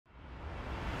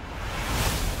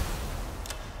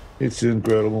It's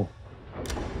incredible.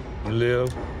 You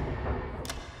live,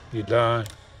 you die.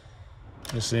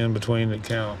 It's the in-between that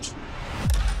counts.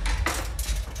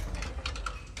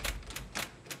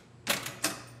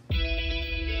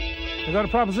 I got a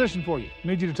proposition for you.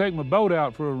 Need you to take my boat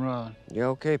out for a run. Yeah,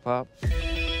 okay, Pop.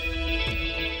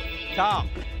 Tom.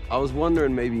 I was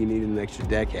wondering maybe you needed an extra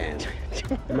deckhand.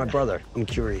 You're my brother. I'm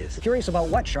curious. Curious about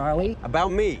what, Charlie?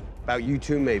 About me. About you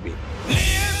too, maybe.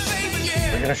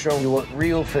 We're gonna show you what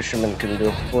real fishermen can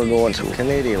do. We're going to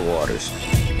Canadian waters.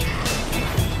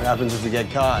 What happens if we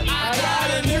get caught? I got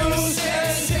a new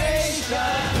sensation.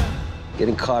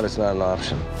 Getting caught is not an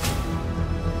option.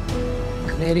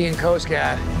 Canadian Coast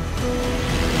Guard.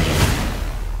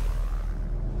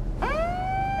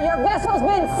 Your vessel's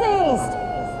been seized.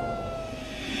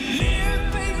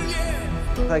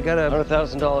 I got a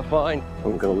 $100,000 fine.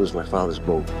 I'm gonna lose my father's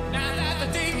boat.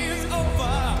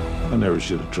 I never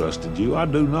should have trusted you. I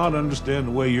do not understand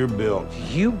the way you're built.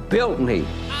 You built me.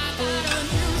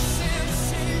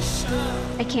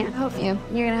 I can't help you.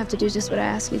 You're gonna have to do just what I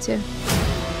ask you to.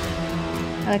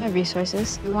 I like my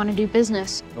resources. We want to do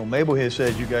business. Well, Mabel here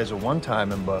says you guys are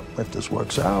one-timing, but if this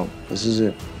works out, This is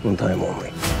it. One time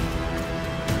only.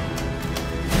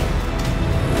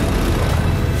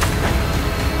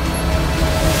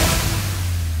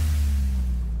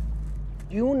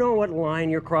 Do you know what line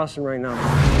you're crossing right now?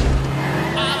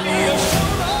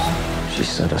 She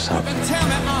set us up.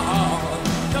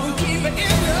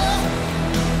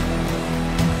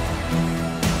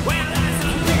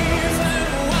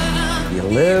 You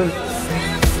live.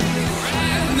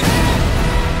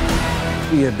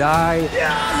 You die.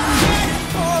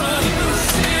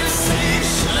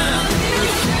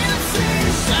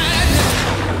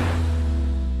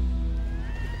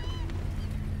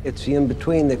 It's the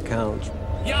in-between that counts.